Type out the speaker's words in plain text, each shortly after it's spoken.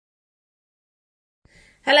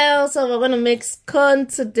Hello, so we're going to make scone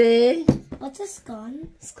today. What's a scone?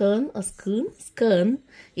 Scone or spoon? Scone.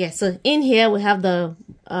 Yeah, so in here we have the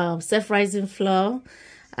self-rising flour,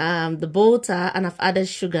 the butter, and I've added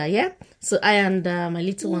sugar, yeah? So I and my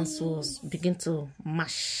little ones will begin to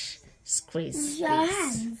mash, squeeze. Your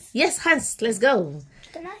hands? Yes, hands. Let's go.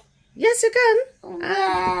 Can I? Yes, you can.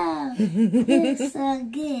 Wow. It's so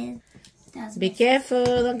good. Be careful.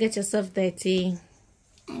 Don't get yourself dirty.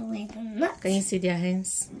 I wear them up. Can you see their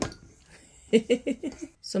hands?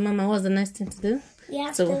 So, Mama, what's the next thing to do? You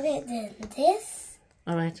have to put this.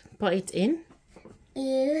 All right, pour it in.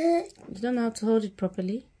 You don't know how to hold it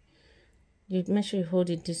properly. You make sure you hold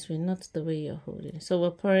it this way, not the way you're holding it. So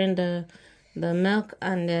we're pouring the milk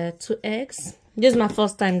and the 2 eggs. This is my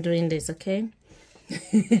first time doing this, okay?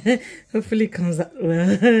 Hopefully it comes out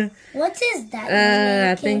well. What is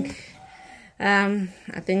that?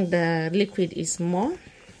 I think the liquid is more.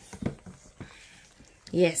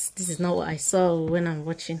 Yes, this is not what I saw when I'm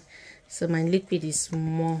watching. So my liquid is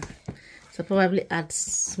more. So probably add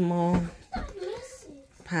small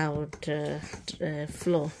powdered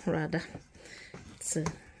flour rather. So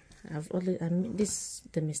this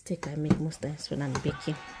the mistake I make most times when I'm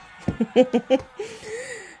baking.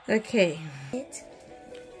 Okay.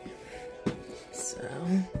 So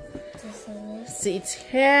see it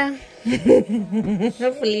here.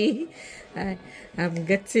 Hopefully I'm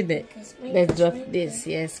getting it. Let's drop this.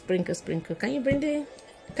 Yes, sprinkle. Can you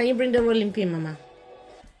bring the rolling pin, Mama?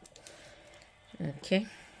 Okay.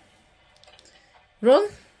 Roll.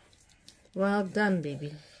 Well done,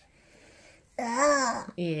 baby. Oh,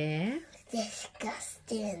 Yeah.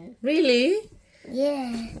 disgusting. Really?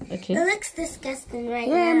 Yeah. Okay. It looks disgusting right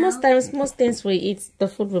now. Yeah, most things we eat, the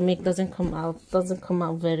food we make doesn't come out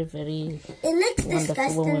very, very It looks wonderful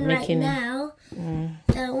disgusting when we're right making now.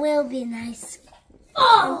 it. It will be nice.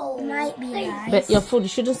 Oh, it might be nice. But your food, you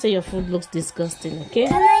shouldn't say your food looks disgusting, okay?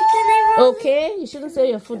 Can I roll Okay, you shouldn't say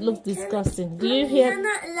your food looks disgusting. Do you hear? You're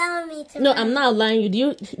not allowing me to. No, I'm not allowing you.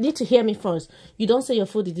 You need to hear me first. You don't say your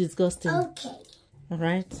food is disgusting. Okay. All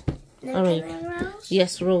right. Now All right. can I roll?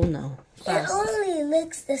 Yes, roll now. It Fast. only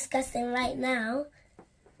looks disgusting right now.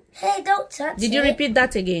 Hey, don't touch it. Did you repeat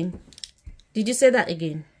that again? Did you say that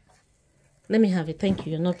again? Let me have it. Thank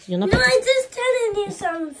you. You're not. No, I'm just telling you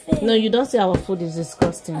something. No, you don't say our food is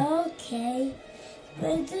disgusting. Okay.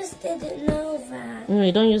 But I just didn't know that. No,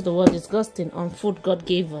 you don't use the word disgusting on food God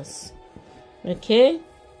gave us. Okay?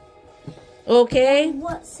 Okay?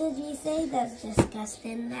 What should we say that's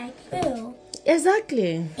disgusting? Like who?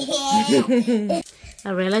 Exactly. I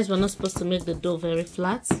realized we're not supposed to make the dough very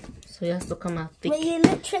flat, so it has to come out thick. But you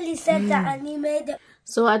literally said that and you made it.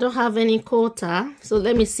 So I don't have any quarter, so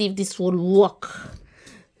let me see if this will work.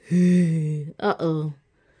 Uh-oh.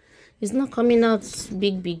 It's not coming out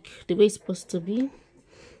big the way it's supposed to be.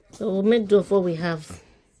 So we'll make do of what we have.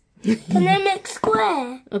 Can I make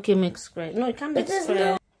square? Okay, make square. No, you can't make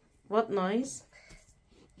square. What noise?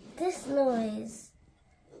 This noise.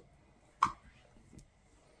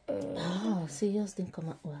 Oh, see, yours didn't come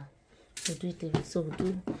out well. We'll do it again. So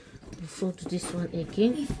we'll fold this one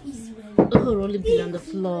again. Oh, rolling pin on the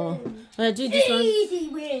floor. Alright, do this one.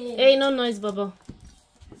 Hey, no noise, Baba.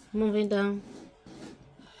 Moving down.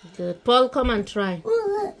 Good. Paul, come and try.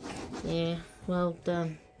 Oh, look. Yeah, well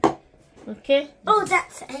done. Okay. Oh,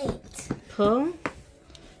 that's 8. Paul,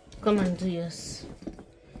 come and do yours.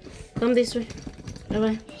 Come this way.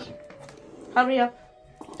 Alright. Hurry up.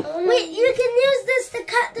 Wait, you can use this to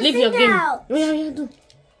cut the Leave thing your game. out. Yeah, do.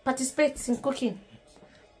 Participate in cooking.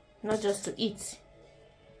 Not just to eat.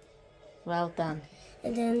 Well done.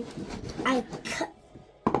 And then I cut.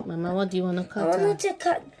 Mama, what do you want to cut I wanted out? to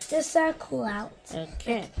cut the circle out.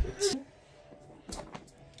 Okay.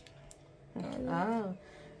 Oh,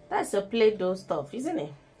 that's a Play-Doh stuff, isn't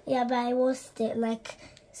it? Yeah, but I washed it like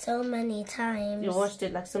so many times. You washed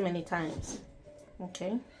it like so many times.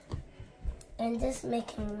 Okay. And just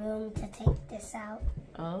making room to take this out.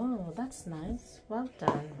 Oh, that's nice. Well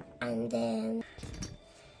done. And then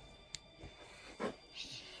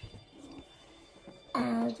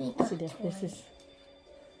we got See their faces.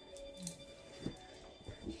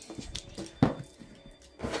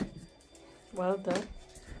 Well done.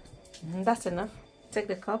 That's enough. Take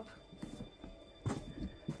the cup.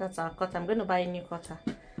 That's our cutter. I'm going to buy a new cutter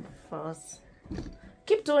for us.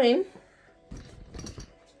 Keep doing.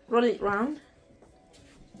 Roll it round.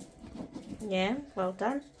 Yeah, well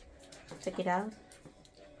done. Take it out.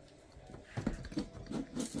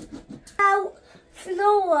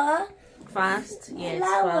 Flour. Fast. Yes,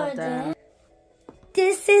 Flour well done.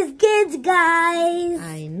 This is good, guys.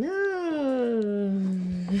 I know.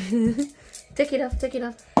 Take it off.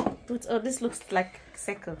 put. Oh, this looks like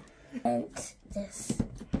circle. And this.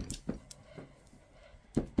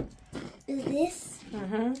 This.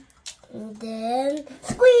 And then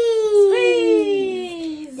squeeze.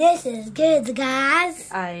 Squeeze. This is good, guys.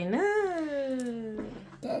 I know.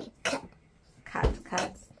 Then cut.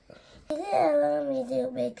 Cut. Yeah, let me do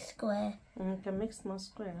a big square. You can make small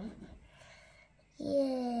square.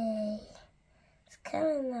 Yay. It's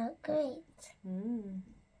coming out great.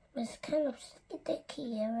 It's kind of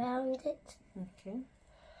sticky around it. Okay.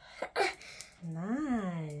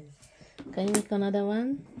 Nice. Can you make another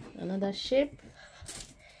one? Another shape?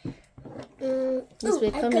 This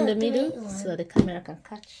way come in the middle so the camera can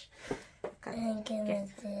catch. I'm gonna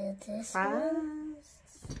do this fast. one.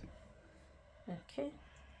 Okay.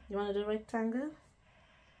 You want to do rectangle?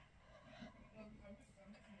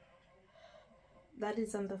 That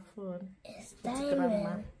is on the phone. It's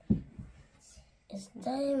diamond. It's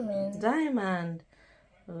diamond. Diamond.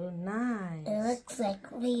 Oh, nice. It looks like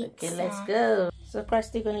pizza. Okay, let's go. So,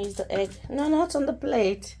 Christy gonna use the egg. No, not on the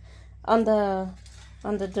plate. On the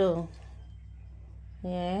dough.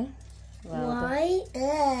 Yeah. Well, why?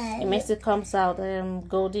 It makes it comes out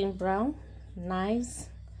golden brown. Nice.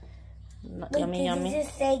 Wait, Yummy, yummy. Did you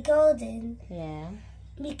just say golden? Yeah.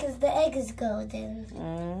 Because the egg is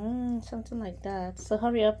golden. Something like that. So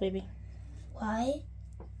hurry up, baby. Why?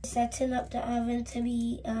 Setting up the oven to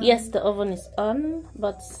be... Yes, the oven is on,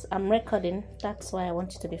 but I'm recording. That's why I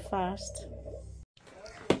want you to be fast.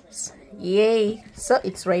 Yay. So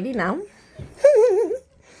it's ready now.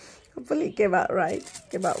 Hopefully it came out right.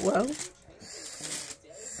 Came out well.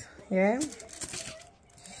 Yeah.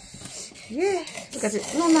 Yeah. Look at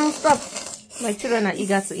it. No, stop. My children are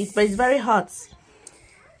eager to eat, but it's very hot.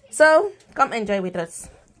 So, come enjoy with us.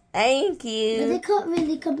 Thank you. But they can't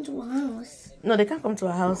really come to our house. No, they can't come to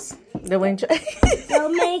our house. They will enjoy. They'll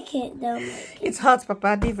make it. They'll make it. It's hot,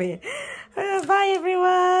 Papa. Bye,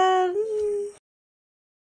 everyone.